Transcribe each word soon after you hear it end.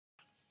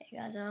Hey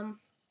guys, in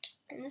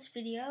this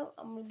video,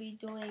 I'm gonna be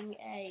doing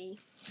a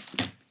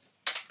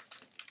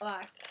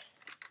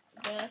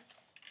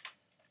verse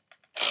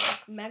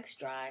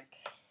magstrike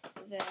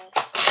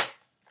verse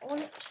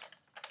hornet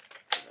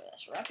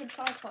verse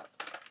rapidfire type.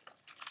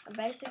 I'm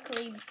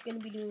basically gonna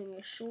be doing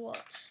a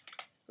short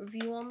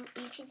review on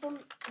each of them,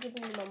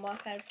 giving them a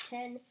mark out of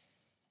 10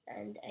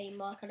 and a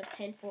mark out of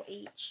 10 for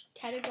each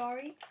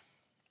category.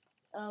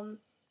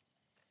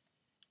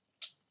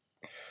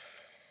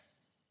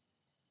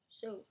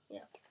 So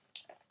yeah,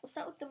 we'll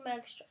start with the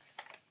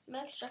magstrike.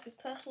 Magstrike is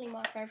personally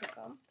my favorite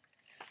gun.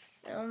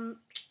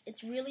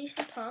 It's really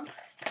easy to pump.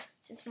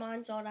 Since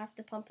mine's odd, I have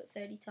to pump it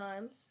 30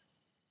 times.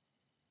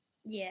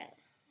 Yeah,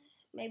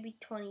 maybe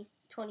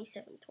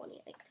 27,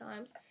 28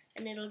 times,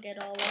 and it'll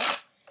get all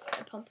off.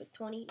 I pump it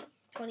 20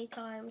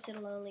 times,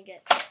 it'll only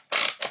get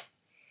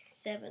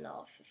 7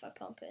 off if I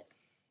pump it.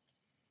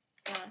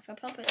 If I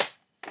pump it,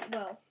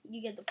 well,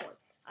 you get the point.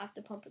 I have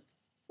to pump it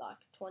like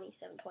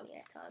 27,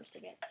 28 times to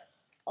get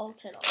all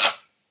 10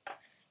 off.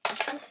 It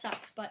kind of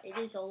sucks, but it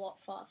is a lot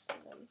faster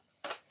than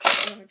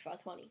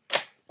 520.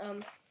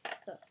 So,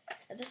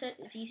 as I said,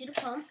 it's easy to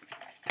pump.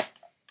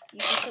 You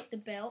can put the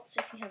belts,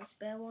 if you have a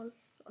spare one,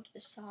 onto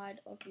the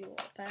side of your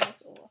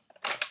pants or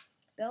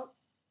belt.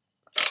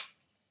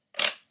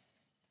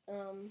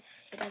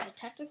 It has a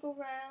tactical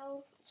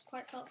rail. It's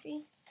quite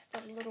comfy. It's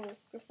got a little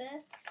grip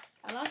there.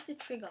 I like the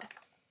trigger.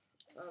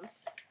 The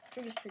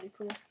trigger's pretty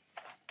cool.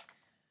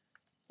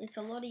 It's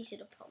a lot easier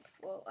to pump.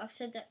 Well, I've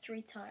said that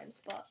 3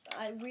 times, but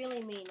I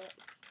really mean it.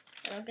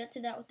 And I'll get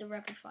to that with the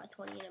rapidfire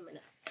 20 in a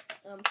minute.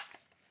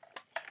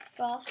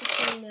 Fastest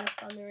shooting Nerf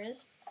gun there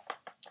is,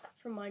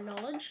 from my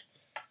knowledge.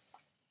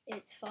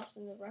 It's faster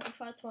than the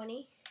rapidfire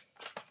 20,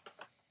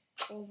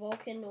 or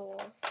Vulcan,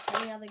 or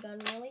any other gun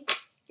really.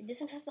 It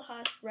doesn't have the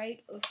highest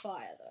rate of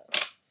fire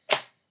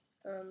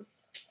though.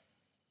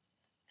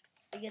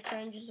 It gets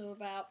ranges of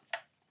about,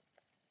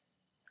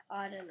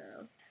 I don't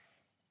know,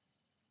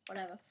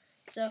 whatever.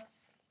 So,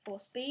 for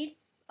speed,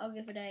 I'll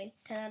give it a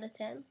 10 out of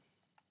 10.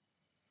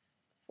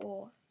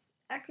 For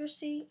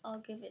accuracy, I'll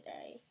give it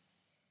a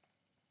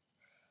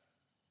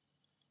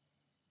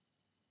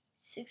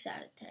 6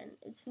 out of 10.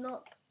 It's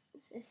not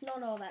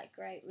all that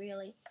great,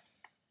 really.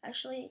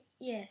 Actually,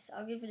 yes,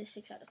 I'll give it a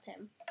 6 out of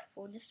 10.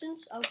 For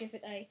distance, I'll give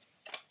it a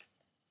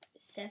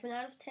 7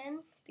 out of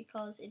 10,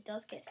 because it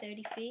does get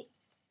 30 feet.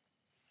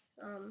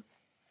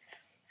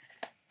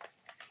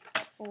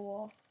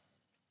 For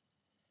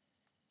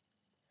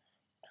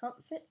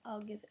comfort,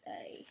 I'll give it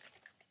a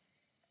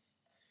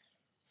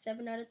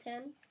 7 out of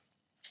 10.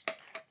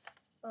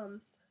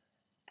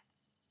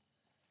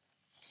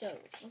 So,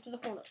 onto the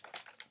hornet.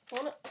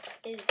 Hornet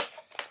is,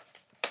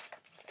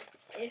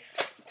 if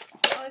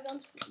my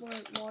guns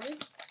weren't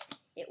modded,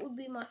 it would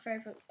be my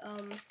favorite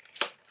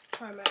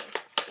primary.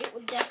 It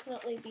would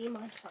definitely be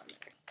my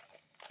primary.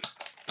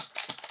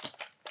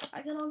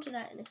 I'll get onto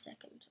that in a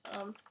second.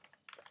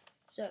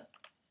 So,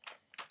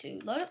 to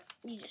load it,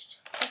 you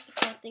just put the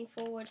front thing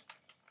forward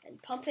and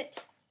pump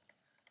it.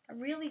 I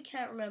really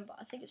can't remember.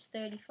 I think it's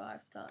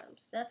 35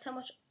 times. That's how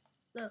much,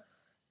 no,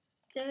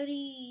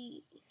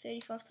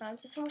 35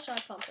 times. That's how much I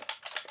pump it.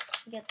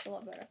 It gets a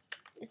lot better.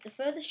 It's the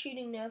furthest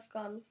shooting Nerf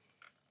gun,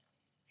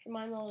 from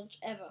my knowledge,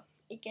 ever.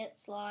 It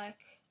gets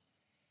like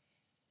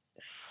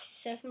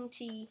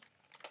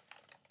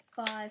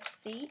 75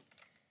 feet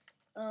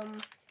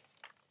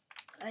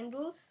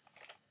angled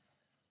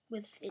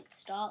with its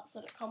starts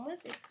that it come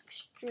with. It's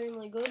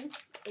extremely good.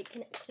 It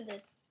connects to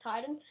the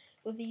Titan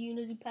with the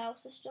Unity power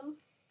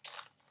system.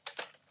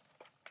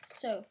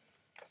 So,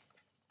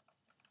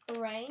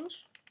 for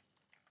range,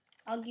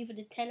 I'll give it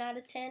a 10 out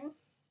of 10.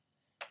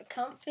 For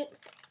comfort,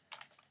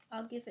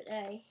 I'll give it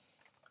a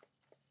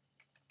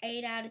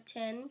 8 out of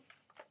 10.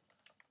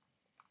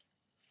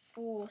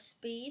 For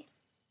speed,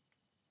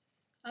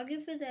 I'll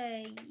give it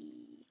a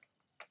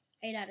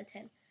 8 out of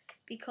 10.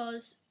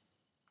 Because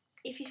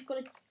if you've got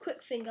a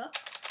quick finger,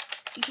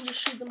 you can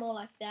just shoot them all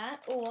like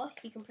that, or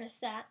you can press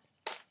that,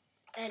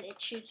 and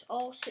it shoots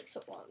all 6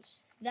 at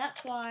once.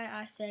 That's why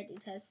I said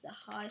it has the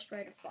highest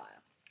rate of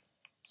fire.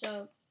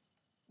 So,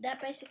 that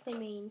basically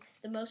means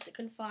the most it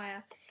can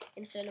fire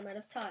in a certain amount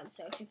of time.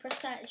 So if you press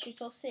that, it shoots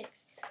all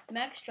 6.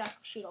 Magstrike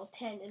will shoot all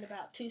 10 in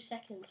about 2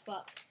 seconds,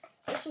 but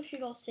this will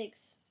shoot all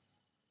 6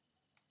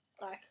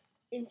 like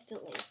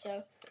instantly.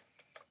 So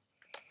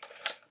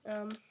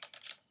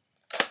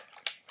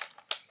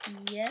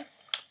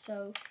yes.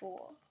 So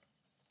for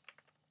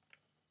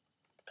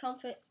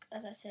comfort,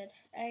 as I said,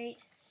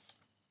 8,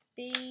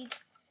 speed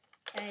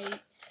 8,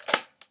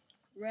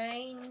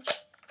 range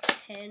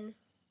 10.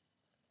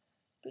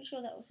 Pretty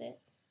sure that was it.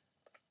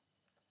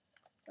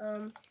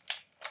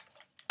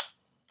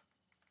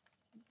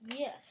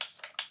 Yes.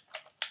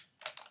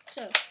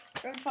 So,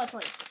 rapidfire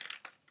 20.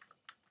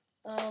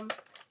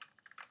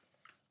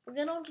 We'll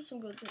get on to some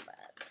goods and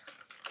bads.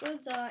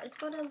 Goods are, it's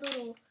got a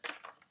little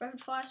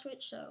rapid fire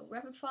switch, so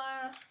rapid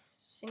fire,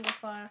 single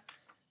fire.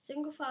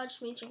 Single fire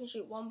just means you can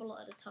shoot 1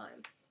 bullet at a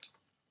time.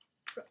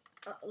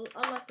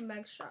 Unlike the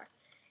magstrike,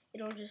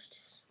 it'll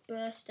just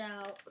burst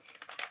out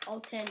all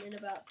 10 in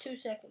about 2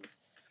 seconds.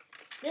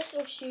 This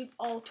will shoot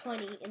all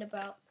 20 in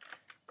about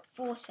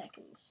 4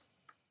 seconds.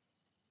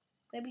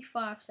 Maybe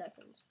 5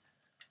 seconds.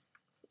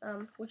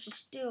 Which is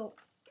still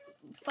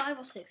 5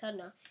 or 6, I don't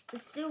know.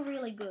 It's still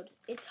really good.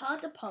 It's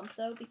hard to pump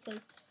though,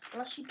 because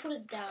unless you put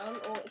it down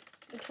or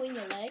between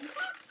your legs,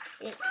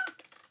 it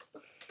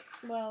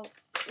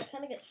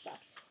kind of gets stuck.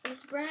 When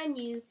it's brand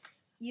new,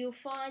 you'll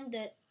find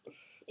that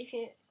if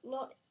you're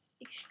not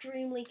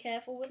extremely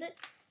careful with it,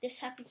 this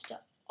happens to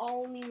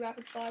all new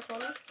rapid fire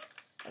runners.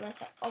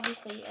 Unless,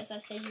 obviously, as I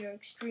said, you're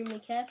extremely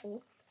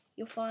careful,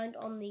 you'll find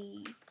on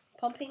the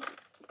pumping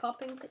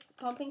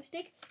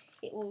stick,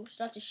 it will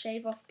start to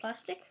shave off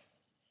plastic.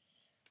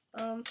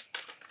 It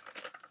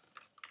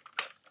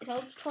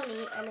holds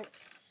 20, and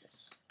it's,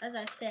 as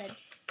I said,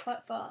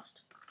 quite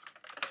fast.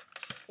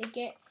 It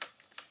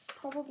gets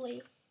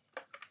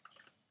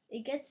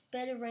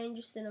better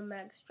ranges than a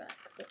magstrike.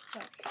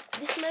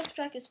 This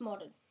magstrike is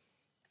modded.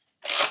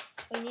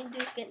 What you need to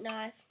do is get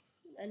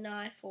a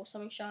knife or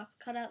something sharp,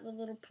 cut out the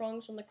little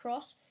prongs on the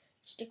cross,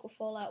 stick will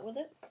fall out with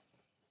it.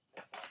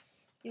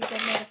 You'll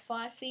get another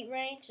 5 feet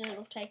range, and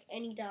it'll take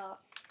any dart.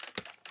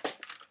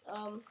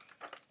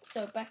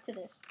 So back to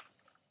this.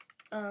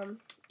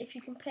 If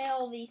you compare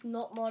all these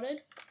not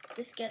modded,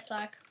 this gets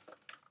like,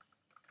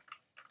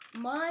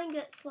 mine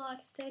gets like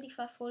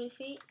 35-40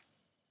 feet,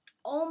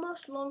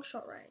 almost long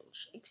shot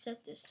range,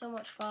 except it's so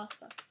much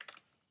faster.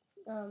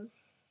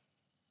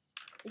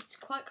 It's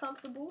quite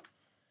comfortable.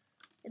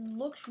 It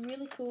looks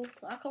really cool.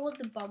 I call it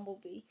the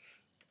Bumblebee.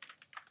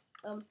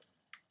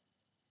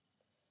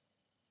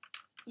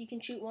 You can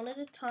shoot one at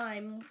a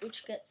time,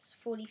 which gets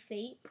 40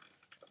 feet.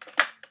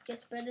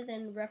 Gets better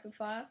than rapid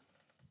fire.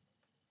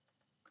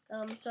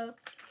 So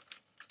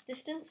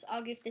distance,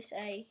 I'll give this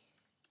a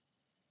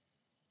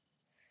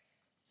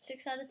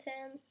 6 out of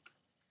 10.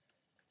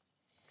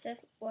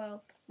 7,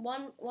 well,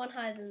 one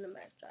higher than the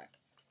magstrike.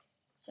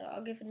 So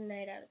I'll give it an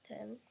 8 out of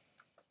 10.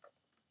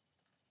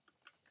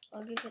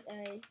 I'll give it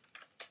a,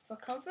 for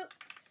comfort,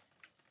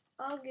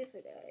 I'll give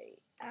it a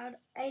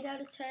 8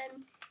 out of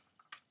 10.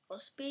 For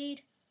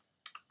speed,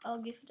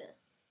 I'll give it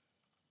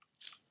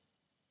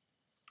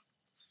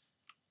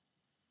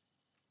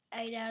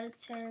a 8 out of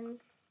 10,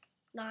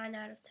 9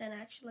 out of 10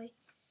 actually.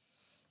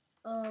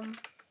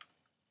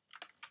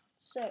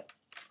 So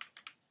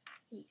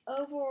the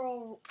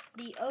overall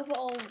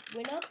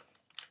winner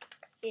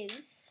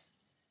is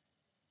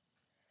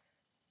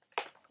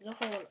the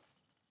hornet.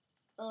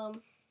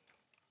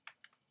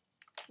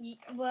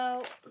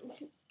 Well,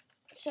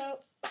 so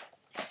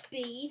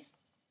speed,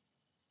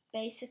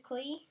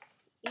 basically,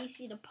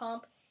 easy to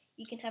pump.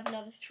 You can have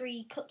another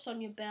 3 clips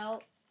on your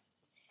belt.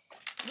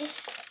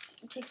 This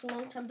takes a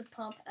long time to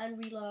pump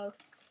and reload.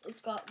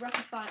 It's got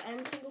rapid fire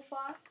and single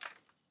fire,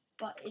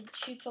 but it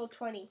shoots all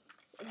 20.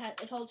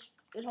 It holds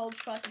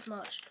twice as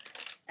much.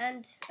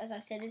 And as I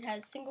said, it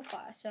has single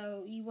fire,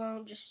 so you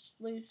won't just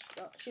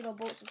shoot all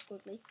bullets as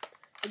quickly.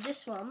 With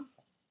this one,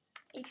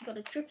 if you've got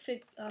a quick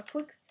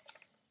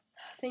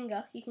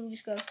finger, you can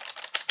just go.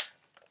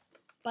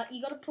 But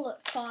you got to pull it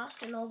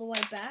fast and all the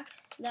way back.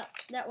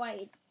 That way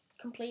it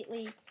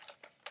completely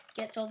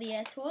gets all the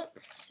air to it.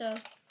 So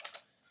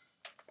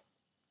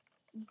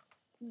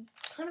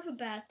kind of a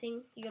bad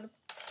thing. You got to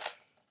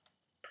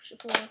push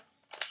it forward,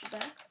 push it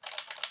back,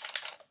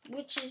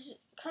 which is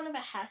kind of a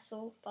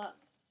hassle. But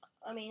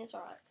I mean, it's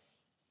alright.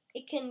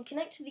 It can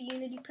connect to the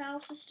Unity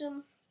power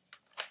system.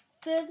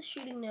 Furthest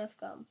shooting Nerf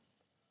gun,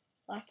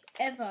 like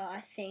ever,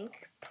 I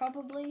think.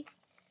 Probably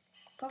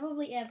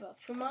ever.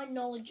 From my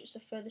knowledge, it's the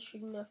furthest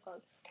shooting Nerf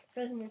gun.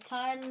 Further than the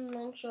Titan,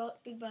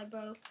 Longshot, Big Bad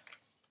Bow,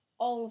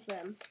 all of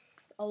them.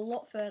 A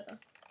lot further.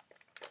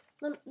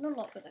 Not a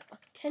lot further,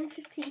 like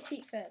 10-15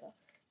 feet further.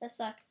 That's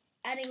like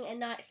adding a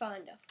night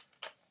finder.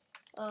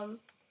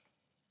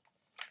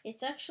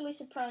 It's actually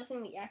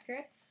surprisingly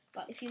accurate,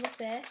 but if you look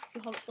there, if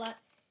you hold it flat,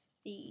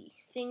 the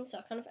things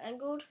are kind of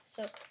angled.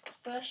 So the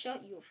first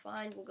shot you'll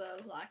find will go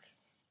like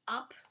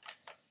up,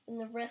 and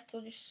the rest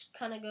will just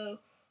kind of go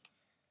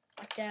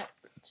like that.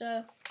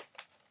 So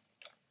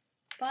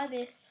buy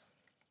this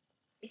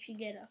if you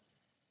get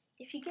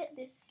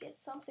this, get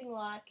something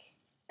like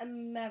a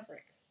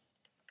Maverick.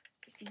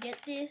 If you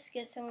get this,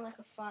 get something like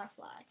a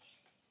Firefly.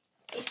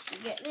 If you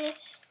get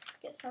this,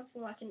 get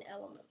something like an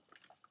Element.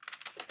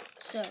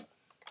 So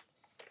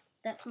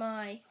that's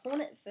my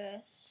Hornet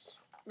versus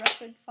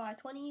Rapid Fire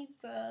 20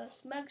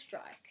 versus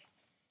Magstrike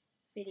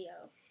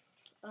video.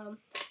 All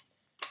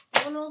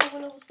in all, the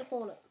winner was the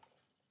Hornet,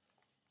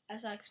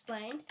 as I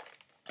explained.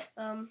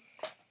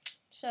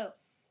 So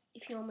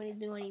if you want me to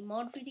do any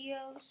mod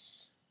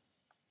videos,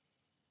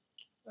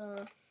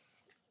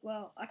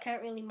 well, I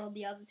can't really mod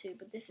the other two,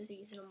 but this is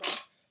easy to mod.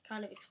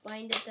 Kind of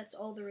explained it. That's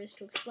all there is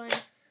to explain.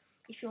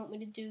 If you want me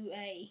to do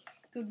a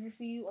good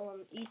review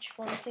on each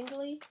one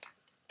singly,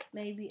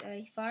 maybe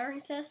a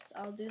firing test,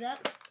 I'll do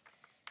that.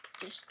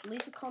 Just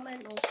leave a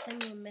comment or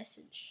send me a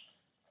message.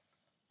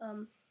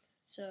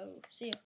 So, see ya.